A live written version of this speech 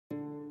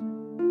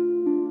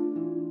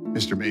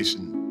Mr.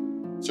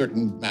 Mason,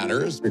 certain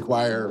matters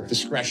require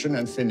discretion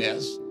and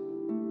finesse.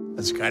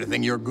 That's the kind of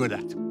thing you're good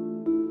at.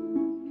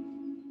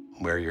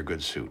 Wear your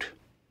good suit.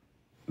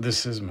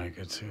 This is my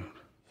good suit.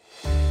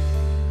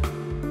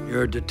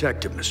 You're a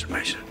detective, Mr.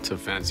 Mason. It's a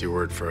fancy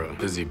word for a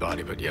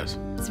busybody, but yes.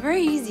 It's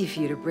very easy for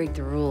you to break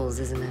the rules,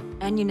 isn't it?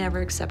 And you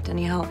never accept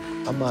any help.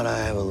 How about I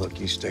have a look?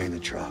 You stay in the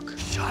truck.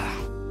 Shut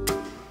up.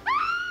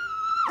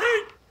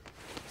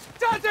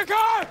 Start the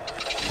car!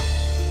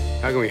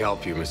 How can we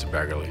help you, Mr.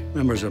 Baggerly?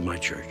 Members of my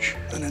church.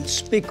 An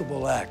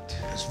unspeakable act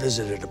has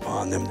visited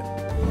upon them.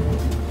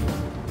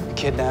 The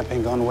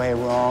kidnapping gone way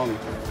wrong.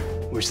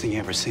 Worst thing you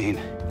ever seen.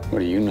 What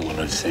do you know what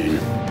I've seen?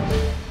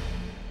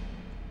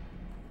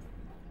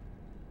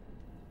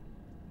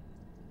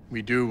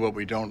 We do what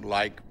we don't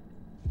like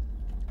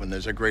when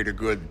there's a greater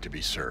good to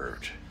be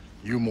served.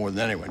 You more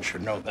than anyone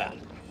should know that.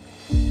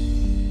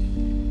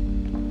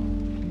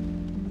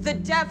 The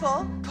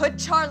devil put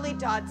Charlie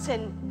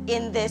Dodson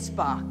in this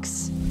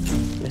box.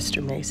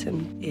 Mr.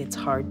 Mason, it's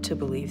hard to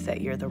believe that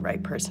you're the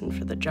right person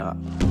for the job.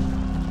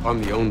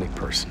 I'm the only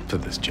person for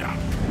this job.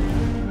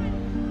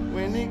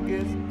 When it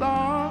gets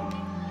dark,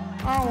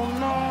 I won't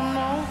know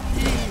no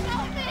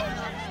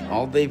peace.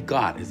 All they've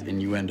got is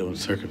innuendo and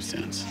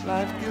circumstance.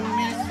 Life can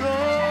be so.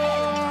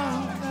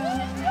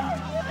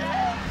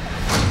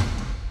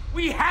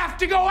 We have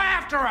to go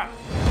after him!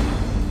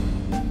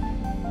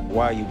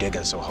 Why are you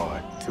digging so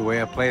hard? It's the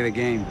way I play the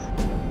game.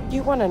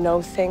 You want to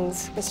know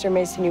things, Mr.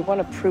 Mason. You want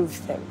to prove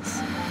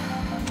things.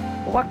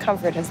 What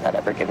comfort has that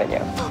ever given you?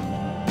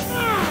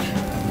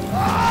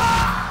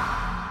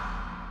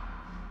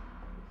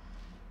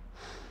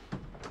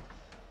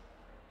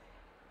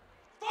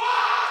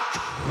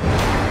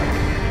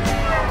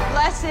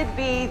 Blessed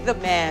be the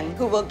man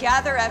who will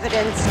gather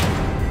evidence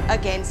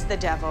against the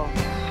devil.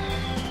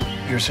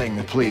 You're saying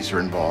the police are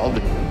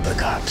involved? The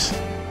cops,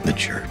 the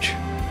church,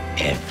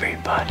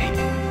 everybody.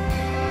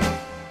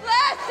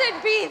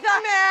 Blessed be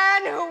the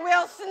man who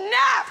will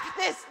snap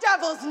this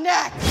devil's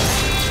neck.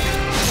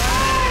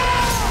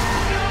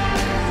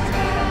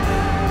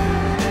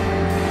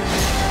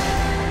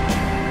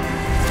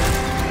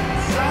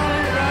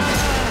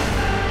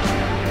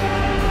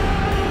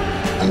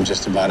 I'm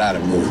just about out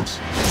of moves.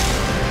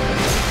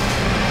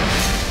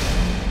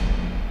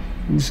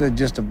 You said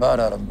just about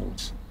out of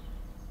moves.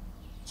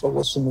 So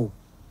what's the move?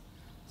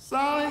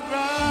 Solid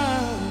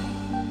ground.